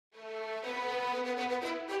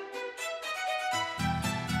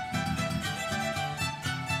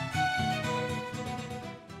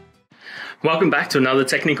Welcome back to another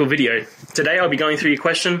technical video. Today I'll be going through your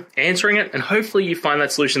question, answering it, and hopefully you find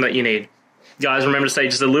that solution that you need. Guys, remember to stay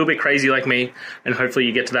just a little bit crazy like me, and hopefully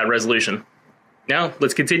you get to that resolution. Now,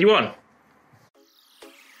 let's continue on.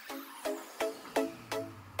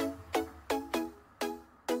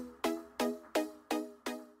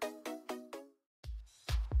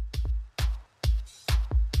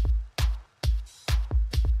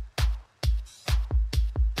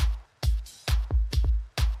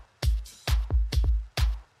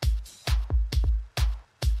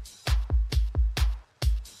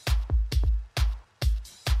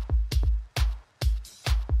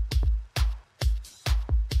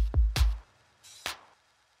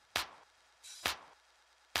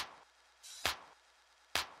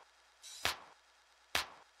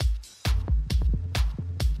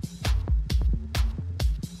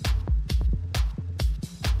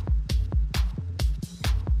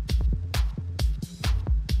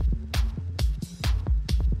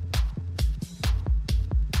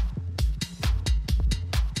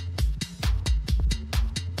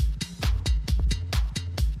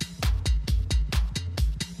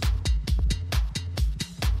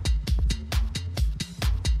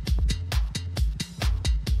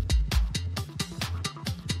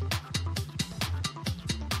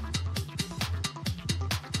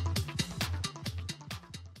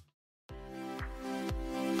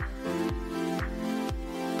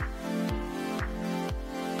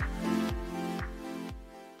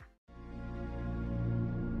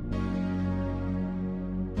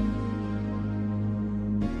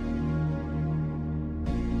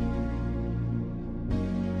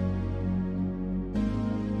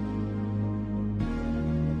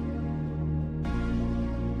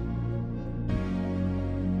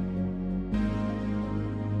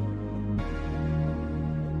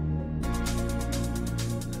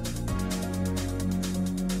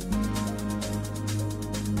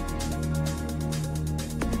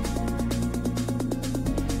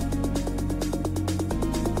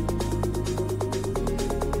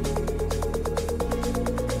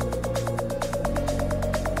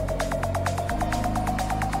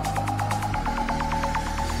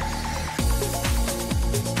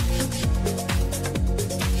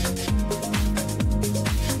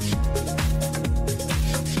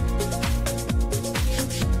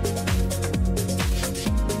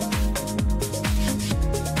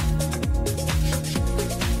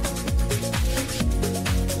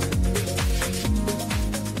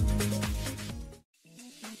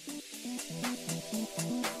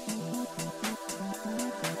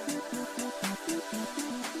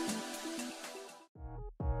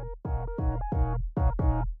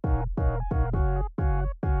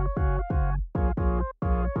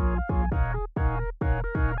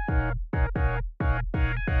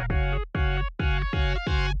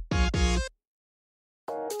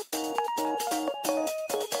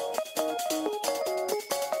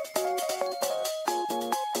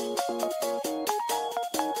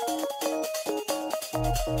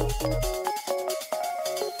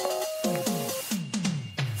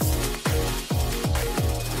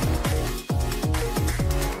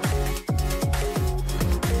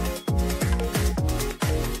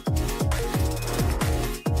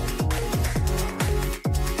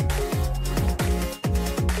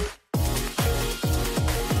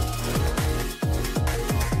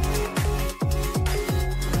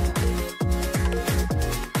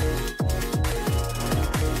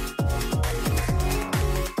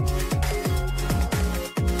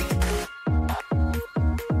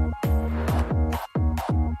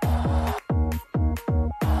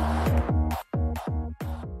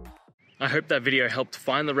 I hope that video helped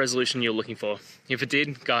find the resolution you're looking for. If it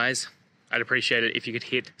did, guys, I'd appreciate it if you could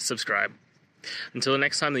hit subscribe. Until the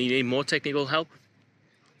next time that you need more technical help,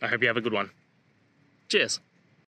 I hope you have a good one. Cheers.